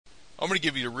I'm going to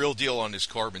give you the real deal on this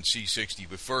carbon C60,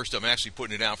 but first I'm actually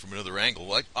putting it out from another angle.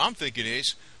 What I'm thinking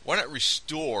is, why not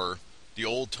restore the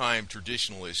old-time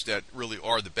traditionalists that really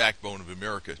are the backbone of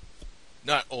America,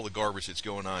 not all the garbage that's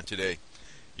going on today.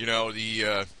 You know,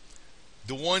 the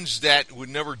ones that would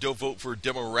never vote for a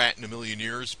Democrat in a million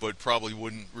years, but probably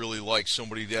wouldn't really like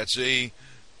somebody that's a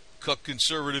cuck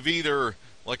conservative either,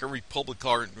 like a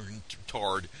Republican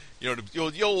retard. You know,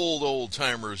 the old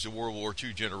timers, the World War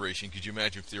II generation. Could you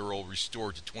imagine if they were all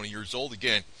restored to 20 years old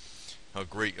again? How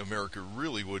great America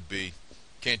really would be.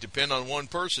 Can't depend on one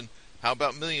person. How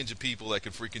about millions of people that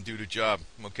can freaking do the job?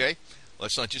 Okay?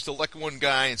 Let's not just elect one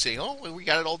guy and say, oh, we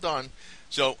got it all done.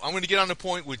 So I'm going to get on the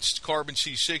point with carbon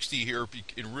C60 here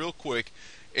in real quick.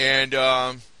 And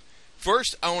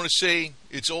first, I want to say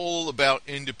it's all about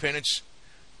independence,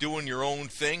 doing your own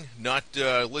thing, not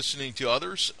listening to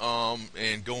others,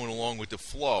 and going along with the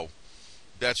flow.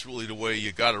 That's really the way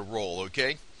you got to roll,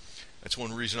 okay? That's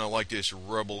one reason I like this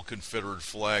rebel Confederate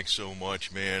flag so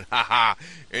much, man. Ha ha.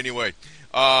 Anyway,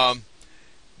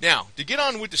 now, to get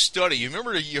on with the study, you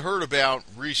remember that you heard about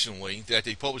recently that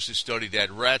they published a study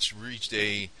that rats reached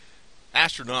a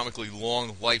astronomically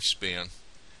long lifespan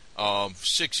of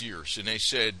 6 years, and they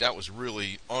said that was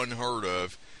really unheard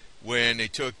of when they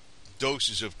took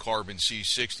doses of carbon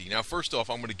C60. Now, first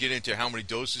off, I'm going to get into how many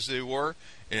doses they were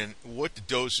and what the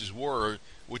doses were,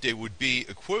 what they would be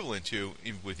equivalent to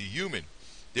with a human.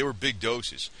 They were big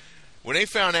doses. When they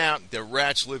found out that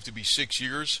rats lived to be 6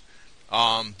 years,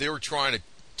 they were trying to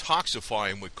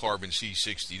toxify them with carbon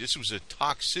C60. This was a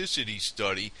toxicity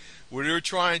study where they were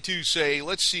trying to say,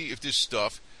 let's see if this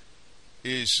stuff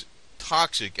is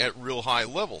toxic at real high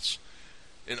levels.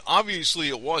 And obviously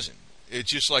it wasn't.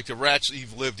 It's just like the rats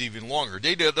lived even longer.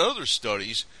 They did other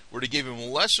studies where they gave them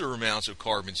lesser amounts of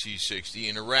carbon C60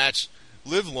 and the rats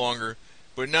lived longer,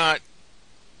 but not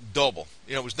double.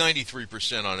 You know, it was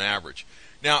 93% on average.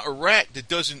 Now, a rat that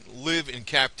doesn't live in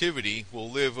captivity will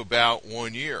live about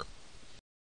 1 year.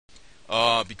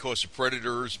 Because of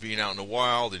predators being out in the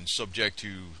wild and subject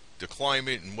to the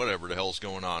climate and whatever the hell's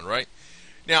going on, right?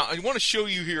 Now, I want to show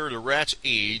you here the rat's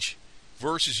age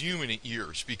versus human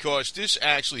years, because this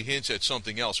actually hints at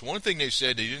something else. One thing they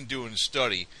said they didn't do in the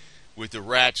study with the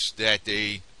rats that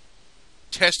they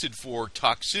tested for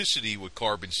toxicity with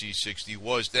carbon C60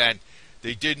 was that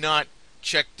they did not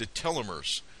check the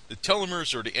telomeres. The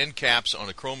telomeres are the end caps on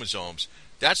the chromosomes.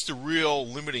 That's the real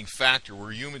limiting factor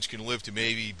where humans can live to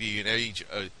maybe be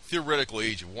a theoretical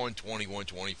age of 120,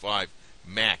 125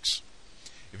 max.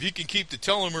 If you can keep the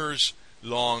telomeres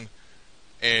long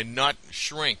and not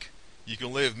shrink, you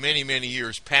can live many, many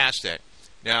years past that.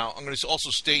 Now, I'm going to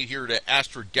also state here that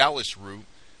astragalus root,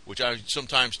 which I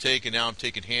sometimes take, and now I'm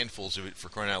taking handfuls of it for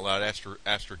crying out loud,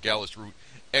 astragalus root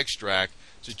extract.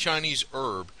 It's a Chinese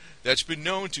herb that's been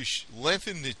known to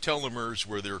lengthen the telomeres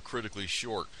where they're critically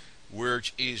short,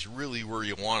 which is really where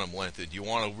you want them lengthened. You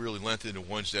want to really lengthen the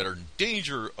ones that are in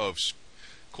danger of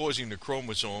causing the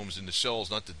chromosomes and the cells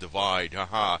not to divide.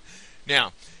 Haha.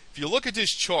 Now, if you look at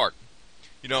this chart,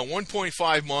 you know,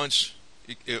 1.5 months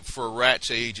for a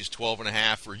rat's age is 12 and a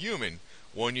half for a human.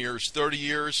 1 year is 30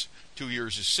 years, 2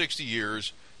 years is 60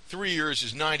 years, 3 years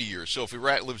is 90 years. So if a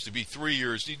rat lives to be 3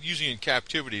 years, usually in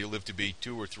captivity, it'll live to be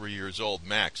 2 or 3 years old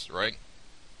max, right?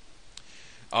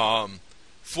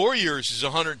 4 years is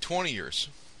 120 years.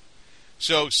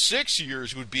 So 6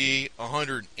 years would be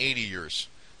 180 years.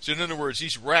 So in other words,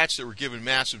 these rats that were given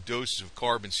massive doses of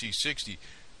carbon C60,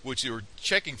 which they were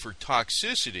checking for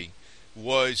toxicity,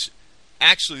 was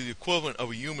actually the equivalent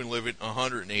of a human living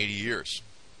 180 years.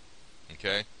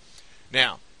 Okay?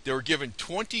 Now, they were given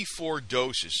 24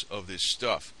 doses of this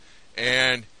stuff.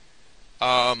 And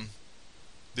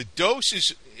the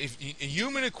doses,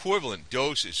 human equivalent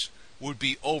doses, would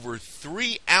be over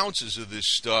 3 ounces of this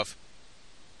stuff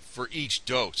for each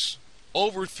dose.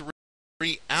 Over 3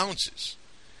 ounces.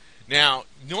 Now,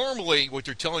 normally what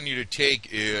they're telling you to take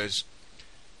is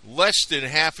less than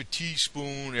half a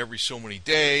teaspoon every so many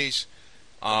days.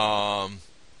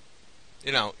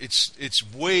 You know,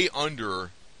 it's way under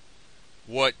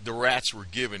what the rats were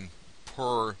given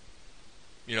per,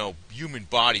 you know, human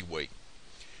body weight.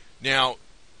 Now,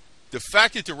 the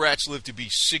fact that the rats lived to be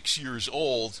 6 years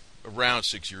old, around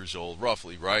 6 years old,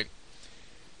 roughly, right?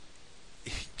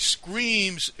 It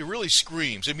really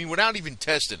screams. I mean, without even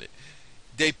testing it.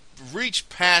 They reached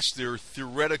past their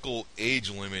theoretical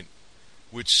age limit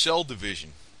with cell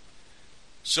division.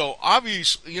 So,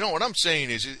 obviously, you know, what I'm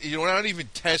saying is, you know, not even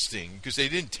testing, because they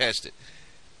didn't test it.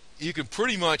 You can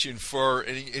pretty much infer,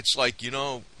 and it's like, you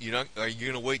know, are you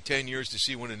going to wait 10 years to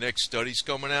see when the next study's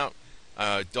coming out?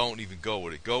 Don't even go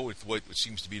with it. Go with what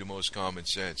seems to be the most common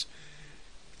sense.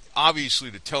 obviously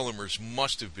the telomeres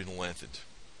must have been lengthened,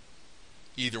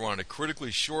 either on a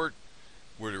critically short,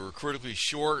 where they were critically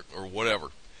short, or whatever.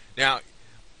 Now,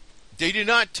 they did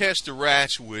not test the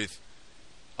rats with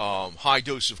high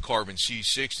dose of carbon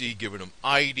C60, giving them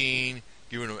iodine,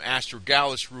 giving them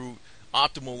astragalus root,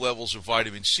 optimal levels of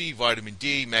vitamin C, vitamin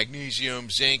D, magnesium,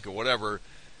 zinc, or whatever.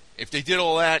 If they did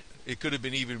all that, it could have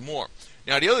been even more.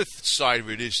 Now, the other side of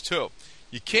it is, too,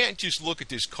 you can't just look at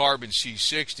this carbon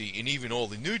C60 and even all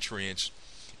the nutrients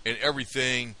and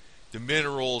everything, the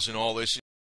minerals and all this,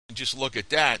 and just look at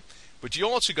that. But you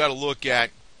also got to look at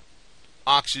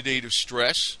oxidative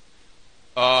stress,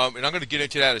 and I'm going to get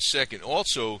into that in a second.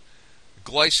 Also,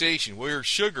 glycation, where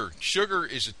sugar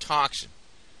is a toxin,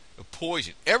 a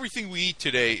poison. Everything we eat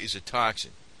today is a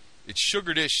toxin. It's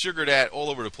sugar this, sugar that, all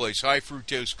over the place. High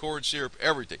fructose, corn syrup,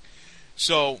 everything.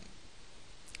 So,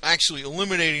 actually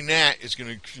eliminating that is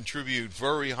going to contribute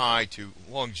very high to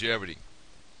longevity.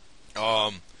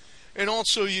 And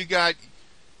also you got,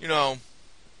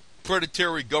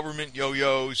 predatory government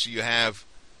yo-yos. You have,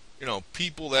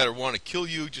 people that want to kill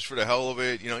you just for the hell of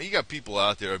it. You got people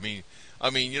out there. I mean,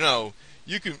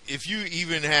 you can, if you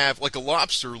even have, like, a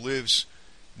lobster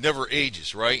never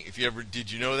ages, right?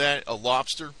 Did you know that? A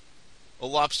lobster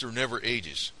never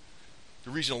ages. The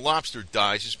reason a lobster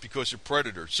dies is because of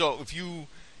predator. So if you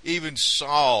even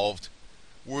solved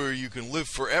where you can live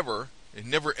forever and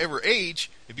never ever age,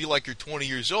 it'd be like you're 20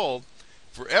 years old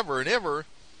forever and ever,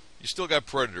 you still got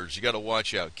predators. You got to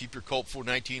watch out. Keep your Colt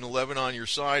 1911 on your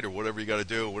side, or whatever you got to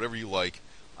do, whatever you like.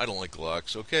 I don't like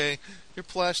Glocks, okay? They're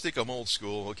plastic, I'm old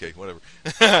school, okay, whatever.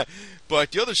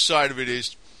 But the other side of it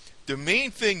is, the main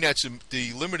thing that's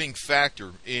the limiting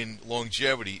factor in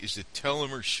longevity is the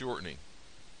telomere shortening.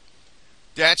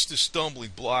 That's the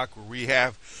stumbling block where we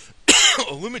have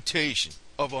a limitation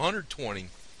of 120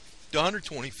 to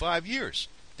 125 years.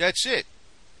 That's it.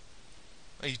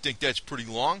 Now, you think that's pretty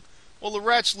long? Well, the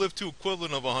rats live to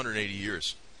equivalent of 180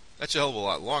 years. That's a hell of a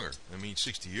lot longer.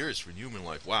 60 years for human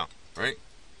life. Wow, right?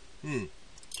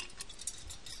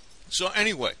 So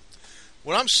anyway,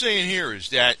 what I'm saying here is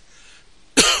that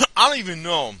I don't even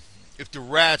know if the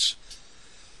rats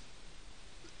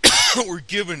were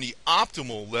given the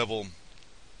optimal level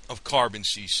of carbon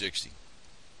C60.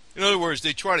 In other words,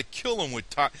 they try to kill them with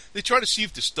they try to see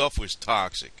if the stuff was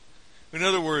toxic. In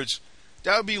other words,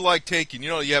 that would be like taking,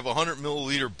 you have a 100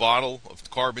 milliliter bottle of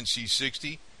carbon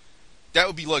C60. That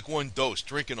would be like one dose,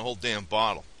 drinking a whole damn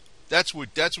bottle. That's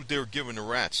what they were giving the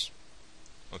rats.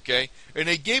 Okay? And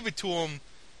they gave it to them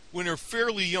when they're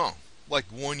fairly young, like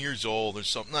 1 year old or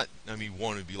something.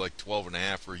 One would be like 12 and a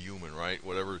half for a human, right?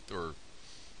 Whatever, or,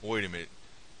 wait a minute.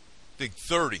 I think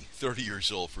 30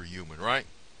 years old for a human, right?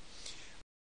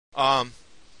 Who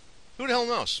the hell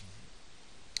knows?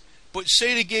 But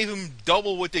say they gave him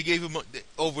double what they gave him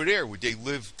over there. Would they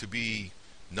live to be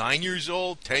 9 years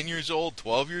old, 10 years old,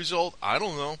 12 years old? I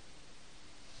don't know.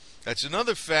 That's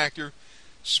another factor.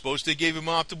 Suppose they gave him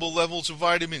optimal levels of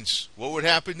vitamins. What would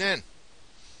happen then?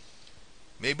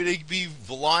 Maybe they'd be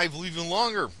alive even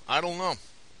longer. I don't know.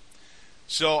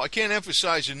 So I can't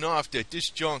emphasize enough that this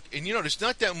junk, and there's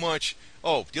not that much.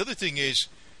 Oh, the other thing is,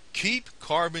 keep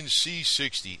carbon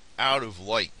C60 out of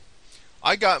light.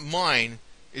 I got mine.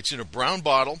 It's in a brown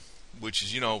bottle, which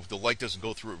is, the light doesn't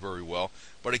go through it very well.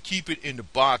 But I keep it in the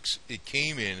box it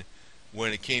came in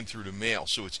when it came through the mail.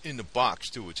 So it's in the box,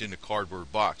 too. It's in the cardboard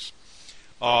box.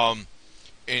 And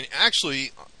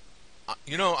actually,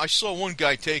 I saw one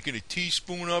guy taking a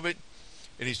teaspoon of it,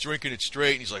 and he's drinking it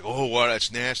straight, and he's like, oh, wow,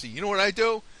 that's nasty. You know what I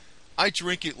do? I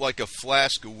drink it like a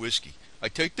flask of whiskey. I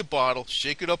take the bottle,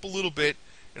 shake it up a little bit,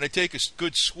 and I take a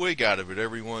good swig out of it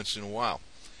every once in a while.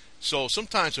 So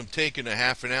sometimes I'm taking a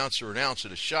half an ounce or an ounce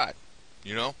at a shot,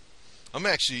 I'm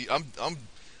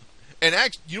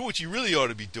you know what you really ought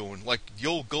to be doing? Like the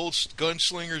old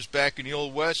gunslingers back in the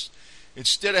Old West,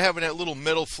 instead of having that little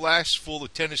metal flask full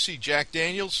of Tennessee Jack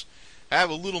Daniels,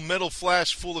 have a little metal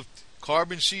flask full of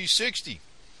carbon C60,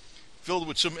 filled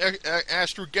with some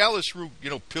astragalus root,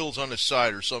 pills on the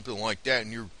side or something like that,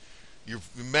 and your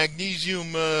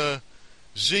magnesium,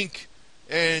 zinc,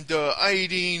 and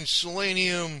iodine,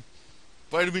 selenium,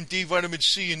 vitamin D, vitamin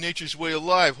C, and nature's way of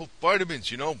life.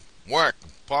 Vitamins, whack,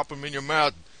 pop them in your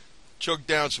mouth, chug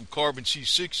down some carbon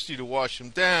C60 to wash them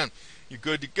down. You're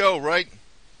good to go, right?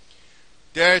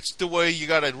 That's the way you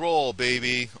gotta roll,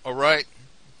 baby. All right.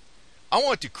 I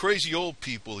want the crazy old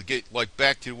people to get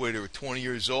back to the way they were 20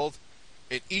 years old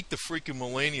and eat the freaking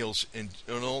millennials and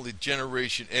all the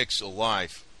Generation X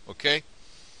alive. Okay.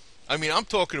 I'm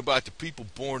talking about the people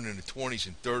born in the 20s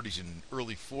and 30s and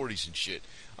early 40s and shit.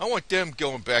 I want them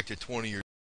going back to 20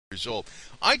 years old.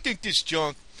 I think this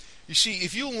junk, You see,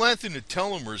 if you lengthen the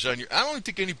telomeres on your, I don't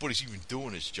think anybody's even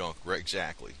doing this junk right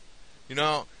exactly. You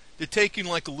know, they're taking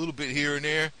like a little bit here and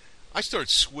there. I start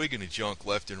swigging the junk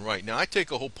left and right. Now I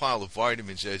take a whole pile of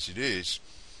vitamins as it is,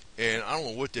 and I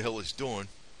don't know what the hell it's doing.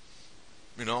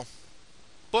 You know,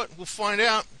 but we'll find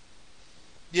out.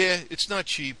 Yeah, it's not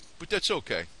cheap, but that's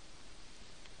okay.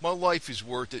 My life is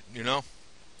worth it, you know.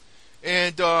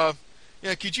 And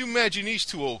yeah, could you imagine these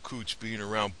two old coots being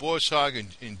around, Boss Hogg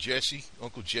and Jesse,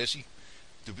 Uncle Jesse,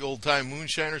 the old-time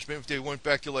moonshiners? Maybe if they went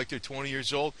back to like they're 20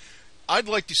 years old. I'd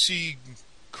like to see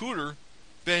Cooter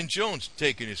Ben Jones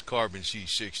taking his carbon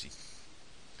C60.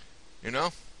 You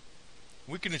know,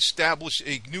 we can establish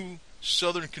a new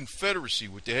Southern Confederacy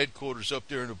with the headquarters up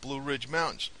there in the Blue Ridge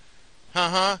Mountains.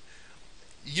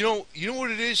 You know what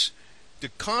it is? The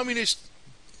communist.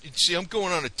 See, I'm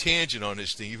going on a tangent on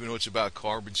this thing, even though it's about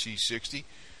carbon C60.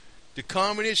 The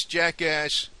communist,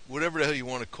 jackass, whatever the hell you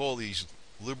want to call these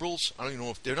liberals. I don't even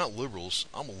know if they're not liberals.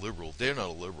 I'm a liberal. They're not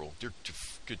a liberal. They're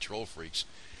control freaks.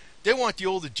 They want the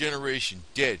older generation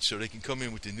dead so they can come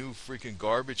in with the new freaking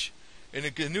garbage. And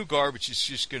the new garbage is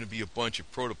just going to be a bunch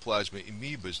of protoplasma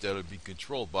amoebas that will be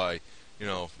controlled by, you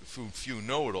know, few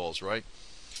know-it-alls, right?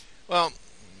 Well,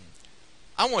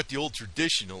 I want the old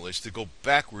traditionalists to go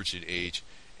backwards in age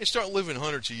and start living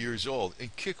hundreds of years old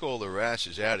and kick all their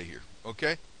asses out of here,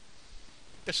 okay?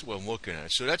 That's what I'm looking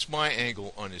at. So that's my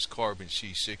angle on this carbon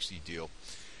C60 deal.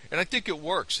 And I think it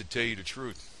works, to tell you the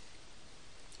truth.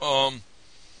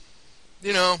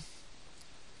 You know,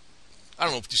 I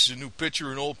don't know if this is a new picture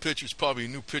or an old picture. It's probably a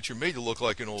new picture made to look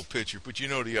like an old picture, but you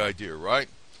know the idea, right?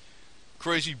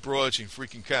 Crazy broads and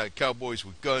freaking cowboys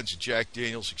with guns and Jack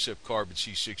Daniels, except carbon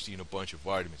C60 and a bunch of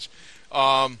vitamins.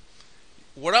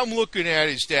 What I'm looking at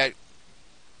is that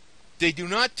they do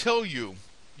not tell you.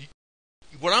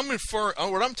 What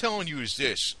I'm telling you is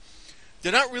this: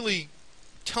 they're not really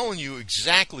telling you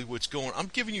exactly what's going on. I'm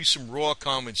giving you some raw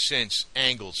common sense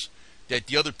angles that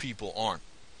the other people aren't.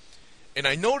 And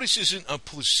I know this isn't a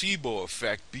placebo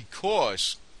effect,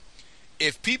 because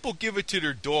if people give it to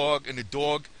their dog and the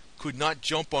dog could not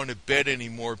jump on the bed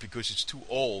anymore because it's too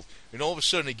old, and all of a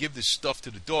sudden they give this stuff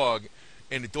to the dog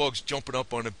and the dog's jumping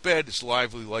up on the bed, it's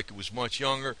lively like it was much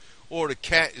younger, or the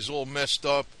cat is all messed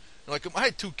up. Like, I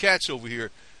had two cats over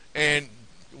here, and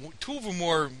one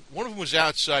of them was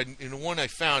outside, and the one I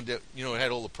found that, you know,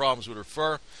 had all the problems with her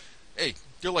fur, hey,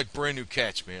 they're like brand new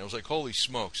cats, man. I was like, holy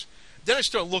smokes. Then I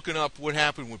start looking up what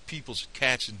happened with people's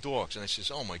cats and dogs, and I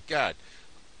says, oh my God,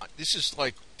 this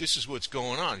is what's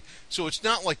going on. So it's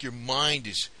not like your mind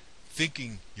is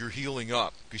thinking you're healing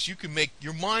up, because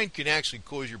your mind can actually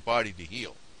cause your body to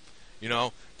heal. You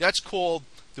know, that's called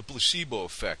the placebo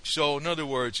effect. So in other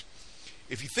words,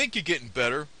 if you think you're getting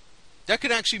better, that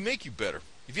can actually make you better.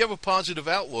 If you have a positive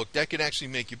outlook, that can actually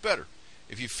make you better.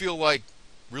 If you feel like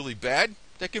really bad,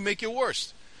 that can make you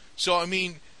worse. So I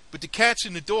mean, but the cats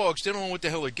and the dogs, they don't know what the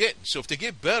hell they're getting. So if they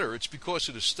get better, it's because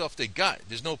of the stuff they got.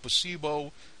 There's no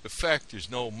placebo effect.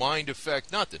 There's no mind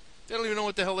effect. Nothing. They don't even know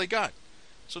what the hell they got.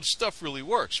 So the stuff really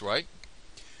works, right?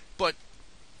 But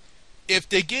if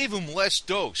they gave them less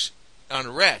dose on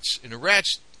the rats, and the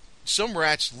rats, some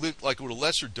rats lived like with a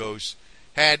lesser dose,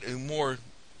 had a more,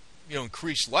 you know,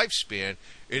 increased lifespan,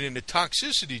 and in the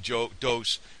toxicity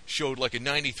dose showed like a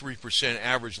 93%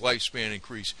 average lifespan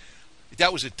increase.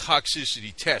 That was a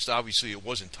toxicity test. Obviously, it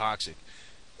wasn't toxic.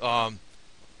 What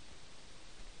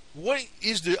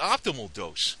is the optimal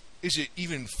dose? Is it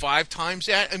even 5 times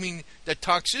that? I mean, that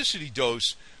toxicity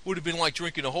dose would have been like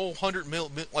drinking a whole 100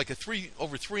 like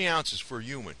over 3 ounces for a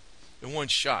human in one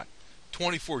shot.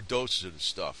 24 doses of the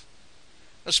stuff.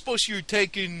 Now, suppose you're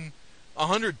taking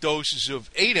 100 doses of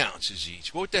 8 ounces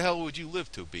each. What the hell would you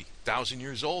live to be? 1,000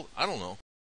 years old? I don't know.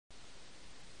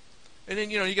 And then,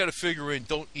 you know, you got to figure in,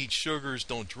 don't eat sugars,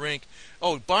 don't drink.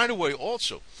 Oh, by the way,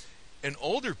 also, in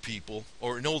older people,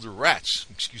 or in older rats,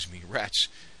 rats.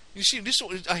 You see, this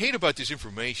what I hate about this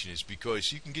information is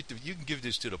because you can give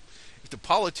this to if the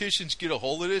politicians get a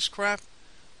hold of this crap,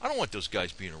 I don't want those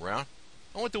guys being around.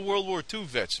 I want the World War II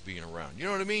vets being around. You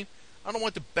know what I mean? I don't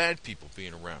want the bad people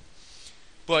being around.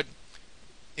 But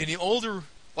in the older,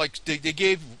 like they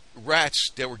gave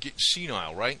rats that were getting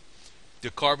senile, right? The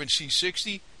carbon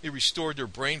C60, it restored their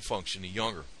brain function to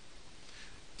younger.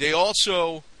 They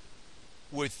also,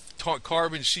 with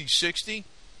carbon C60,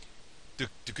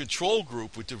 the control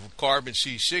group with the carbon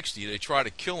C60, they tried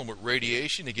to kill them with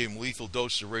radiation. They gave them lethal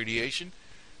doses of radiation.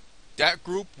 That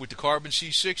group with the carbon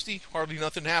C60, hardly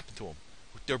nothing happened to them.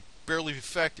 They're barely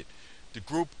affected. The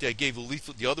group that gave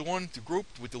the other one, the group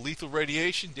with the lethal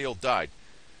radiation, they all died.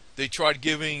 They tried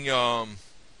giving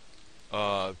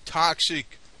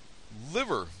toxic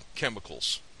liver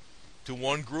chemicals to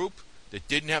one group that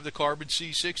didn't have the carbon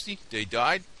C60. They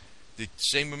died. The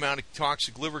same amount of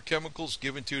toxic liver chemicals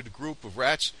given to the group of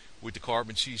rats with the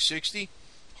carbon C60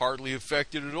 hardly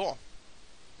affected at all.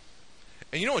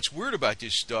 And you know what's weird about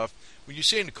this stuff? When you're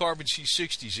saying the carbon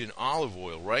C60 is in olive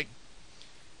oil, right?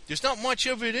 There's not much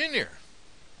of it in there.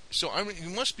 So, I mean,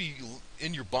 it must be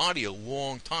in your body a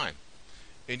long time.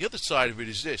 And the other side of it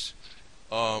is this.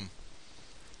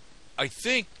 I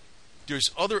think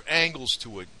there's other angles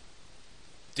to it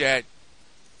that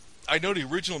I know the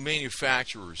original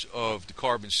manufacturers of the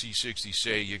carbon C60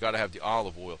 say you got to have the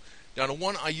olive oil. Now, the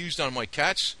one I used on my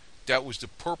cats, that was the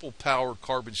Purple Power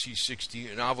carbon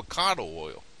C60 and avocado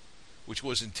oil, which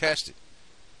wasn't tested.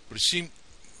 But it seemed,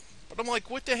 but I'm like,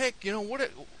 what the heck? You know,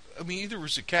 what? I mean, either it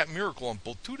was a cat miracle on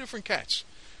both, two different cats.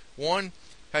 One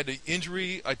had the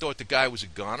injury. I thought the guy was a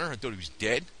goner. I thought he was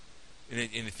dead. And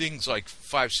the thing's like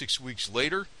 5-6 weeks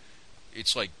later,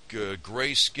 it's like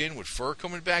gray skin with fur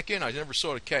coming back in. I never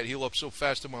saw a cat heal up so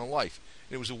fast in my life.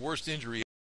 And it was the worst injury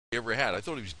I ever had. I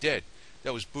thought he was dead.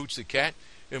 That was Boots the cat.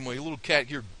 And my little cat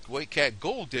here, white cat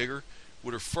Gold Digger,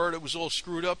 with her fur that was all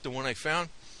screwed up, the one I found,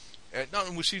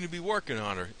 nothing was seemed to be working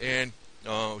on her. And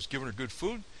I was giving her good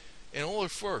food, and all her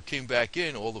fur came back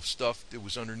in. All the stuff that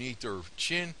was underneath her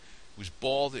chin was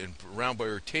bald and around by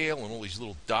her tail, and all these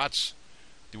little dots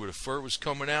where the fur was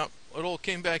coming out, it all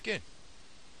came back in.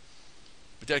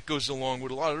 But that goes along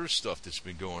with a lot of other stuff that's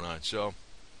been going on. So,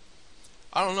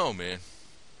 I don't know, man.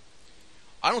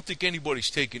 I don't think anybody's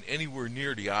taken anywhere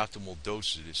near the optimal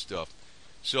dose of this stuff.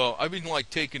 So, I've been like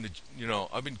taking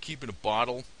I've been keeping a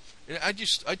bottle. And I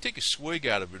take a swig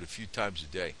out of it a few times a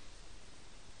day.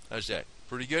 How's that?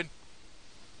 Pretty good?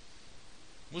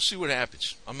 We'll see what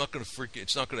happens. I'm not going to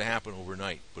it's not going to happen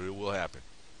overnight, but it will happen.